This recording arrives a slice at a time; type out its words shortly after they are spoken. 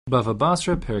Bava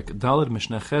Basra, Perik Daled,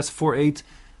 Mishnah Ches 4:8,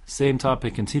 same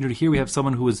topic continued. Here we have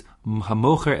someone who is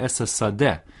Hamocher Esa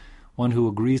Sadeh, one who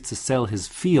agrees to sell his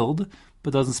field,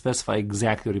 but doesn't specify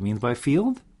exactly what he means by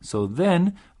field. So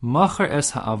then, Macher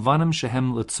Es Ha'avanim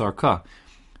Shehem Litzarka.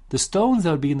 The stones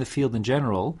that would be in the field in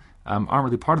general aren't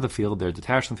really part of the field. They're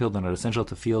detached from the field, they're not essential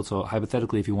to the field. So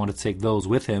hypothetically, if he wanted to take those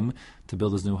with him to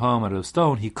build his new home out of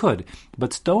stone, he could.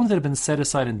 But stones that have been set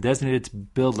aside and designated to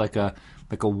build like a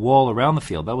wall around the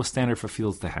field, that was standard for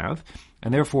fields to have.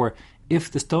 And therefore, if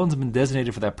the stones have been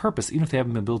designated for that purpose, even if they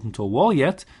haven't been built into a wall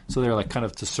yet, so they're like kind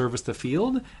of to service the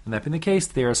field, and that being the case,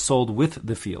 they are sold with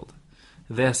the field.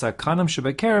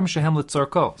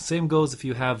 Same goes if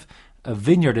you have a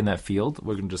vineyard in that field.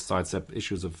 We're going to just sidestep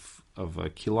issues of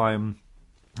kilayim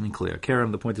and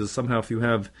karam. The point is, somehow if you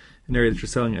have an area that you're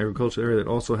selling, an agricultural area that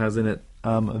also has in it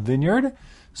a vineyard,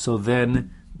 so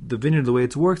then the vineyard, the way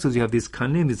it works is you have these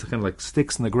kanim, these kind of like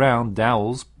sticks in the ground,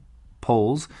 dowels,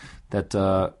 poles, that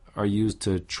are used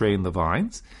to train the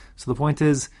vines. So the point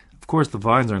is, of course, the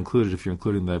vines are included if you're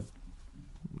including the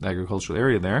agricultural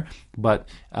area there, but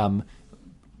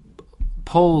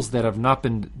poles that have not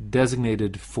been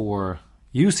designated for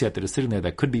use yet, that are sitting there,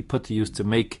 that could be put to use to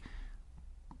make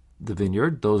the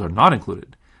vineyard, those are not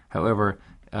included. However,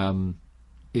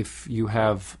 if you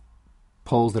have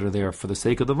poles that are there for the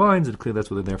sake of the vines, and clearly that's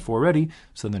what they're there for already,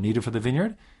 so they're needed for the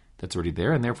vineyard, that's already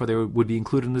there, and therefore they would be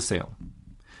included in the sale.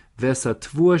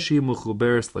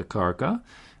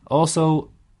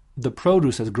 Also, the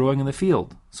produce that's growing in the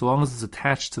field, so long as it's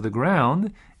attached to the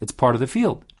ground, it's part of the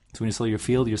field. So when you sell your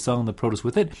field, you're selling the produce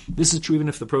with it. This is true even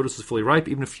if the produce is fully ripe,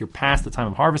 even if you're past the time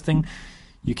of harvesting.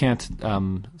 You can't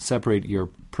separate your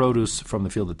produce from the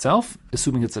field itself,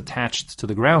 assuming it's attached to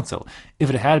the ground still. If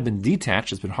it had been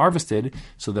detached, it's been harvested,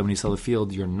 so that when you sell the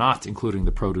field, you're not including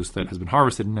the produce that has been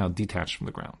harvested and now detached from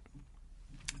the ground.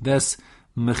 This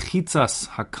mechitzas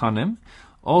hakanim.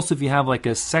 Also, if you have like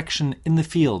a section in the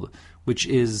field which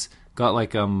is got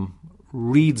like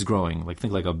reeds growing, like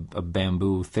think like a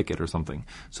bamboo thicket or something.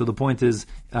 So the point is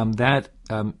that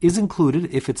is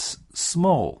included if it's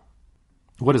small.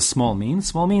 What does small mean?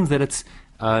 Small means that it's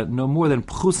no more than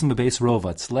pchusim base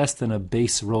rova. It's less than a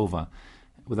base rova.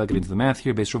 Without getting into the math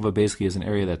here, base rova basically is an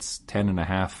area that's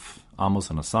 10.5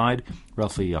 almost on a side,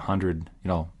 roughly 100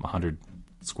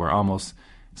 square almost.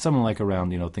 Something like around,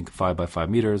 think 5 by 5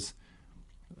 meters.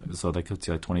 So that could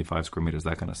be like 25 square meters,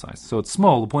 that kind of size. So it's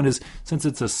small. The point is, since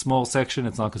it's a small section,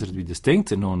 it's not considered to be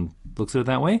distinct, and no one looks at it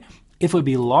that way. If it would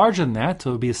be larger than that,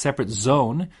 so it would be a separate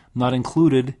zone, not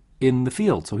included in the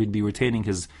field. So he'd be retaining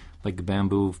his like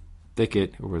bamboo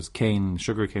thicket or his cane,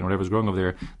 sugar cane, whatever's growing over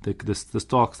there, the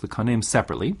stalks, the kanim,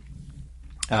 separately.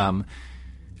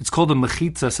 It's called a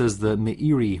mechitza, says the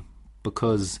Meiri,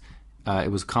 because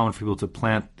it was common for people to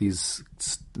plant these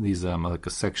like a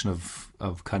section of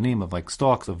kanim, of like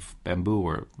stalks of bamboo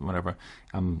or whatever,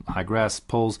 high grass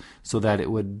poles, so that it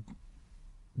would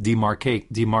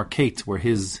demarcate where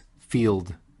his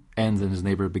field ends and his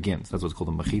neighbor begins. That's what's called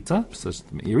a mechitza, such as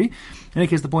the Meiri. In any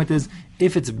case, the point is,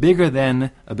 if it's bigger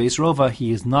than a base rova,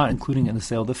 he is not including it in the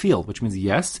sale of the field, which means,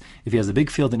 yes, if he has a big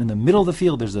field and in the middle of the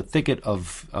field there's a thicket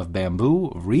of bamboo,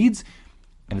 of reeds,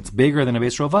 and it's bigger than a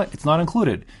base rova, it's not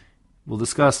included. We'll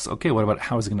discuss, what about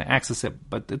how is he going to access it?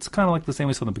 But it's kind of like the same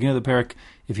way so in the beginning of the parak.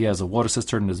 If he has a water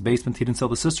cistern in his basement, he didn't sell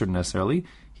the cistern necessarily.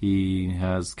 He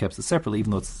has kept it separately,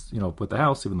 even though it's, with the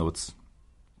house, even though it's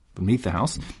beneath the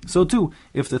house. So too,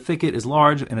 if the thicket is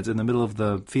large and it's in the middle of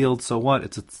the field, so what?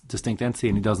 It's a distinct entity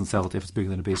and he doesn't sell it if it's bigger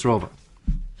than a base rova.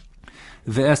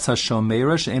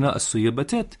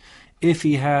 If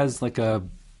he has like a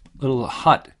little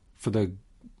hut for the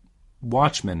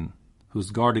watchman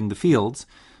who's guarding the fields,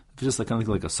 just like kind of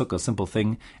like a sukkah, a simple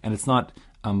thing, and it's not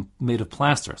made of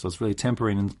plaster, so it's really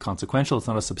temporary and inconsequential. It's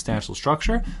not a substantial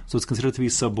structure, so it's considered to be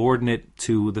subordinate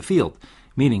to the field.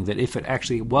 Meaning that if it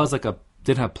actually was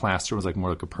did have plaster, was like more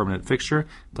like a permanent fixture,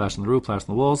 plaster on the roof,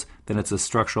 plaster on the walls, then it's a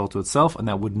structure all to itself, and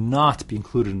that would not be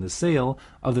included in the sale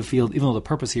of the field, even though the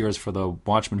purpose here is for the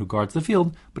watchman who guards the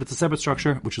field, but it's a separate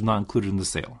structure which is not included in the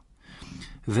sale.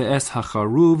 Ve'es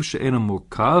hacharuv she'ena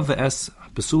murkav ve'es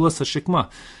besulas hashikma.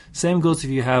 Same goes if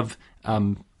you have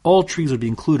all trees would be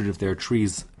included if there are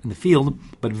trees in the field,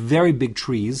 but very big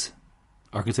trees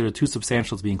are considered too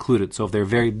substantial to be included. So if they're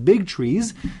very big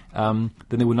trees, then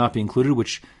they would not be included,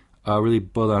 which really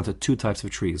boil down to two types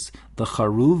of trees: the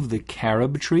charuv, the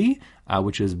carob tree,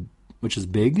 which is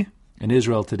big in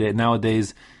Israel today.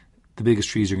 Nowadays, the biggest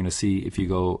trees you're going to see if you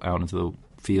go out into the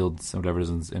fields, or whatever it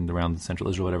is, in around central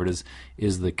Israel, whatever it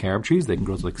is the carob trees. They can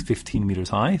grow to like 15 meters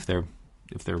high if they're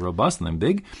if they're robust and then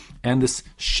big. And this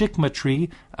shikma tree,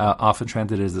 often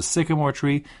translated as a sycamore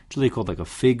tree, it's really called like a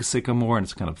fig sycamore, and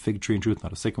it's kind of fig tree in truth,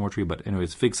 not a sycamore tree, but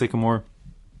anyways, fig sycamore,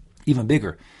 even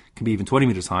bigger, can be even 20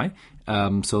 meters high.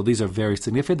 So these are very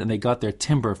significant, and they got their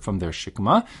timber from their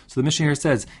shikma. So the Mishnah here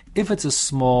says, if it's a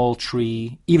small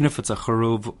tree, even if it's a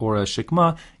charuv or a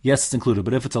shikma, yes, it's included.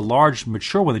 But if it's a large,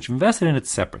 mature one that you've invested in,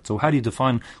 it's separate. So how do you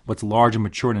define what's large and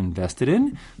mature and invested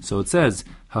in? So it says,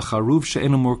 hacharuv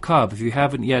she'enu murkav, if you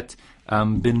haven't yet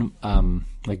been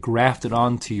like grafted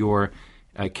onto your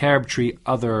carob tree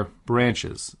other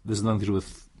branches. This has nothing to do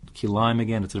with kilaim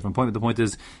again, it's a different point, but the point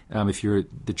is, if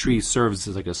the tree serves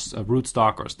as like a root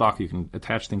stock or a stock you can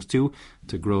attach things to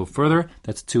grow further,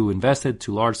 that's too invested,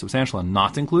 too large, substantial, and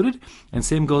not included. And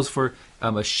same goes for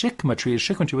a shikma tree. A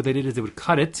shikma tree, what they did is they would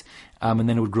cut it, and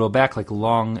then it would grow back like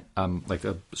long, like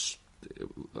a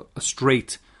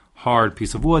straight, hard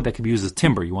piece of wood that can be used as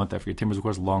timber. You want that for your timbers, of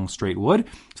course, long, straight wood.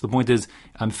 So the point is,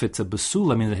 if it's a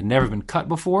basula, meaning it had never been cut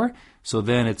before, so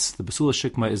then it's the basula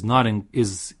shikma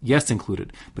is yes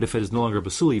included. But if it is no longer a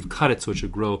basula, you've cut it so it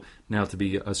should grow now to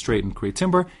be a straight and create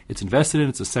timber. It's invested in,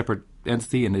 it's a separate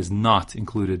entity, and is not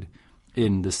included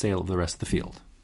in the sale of the rest of the field.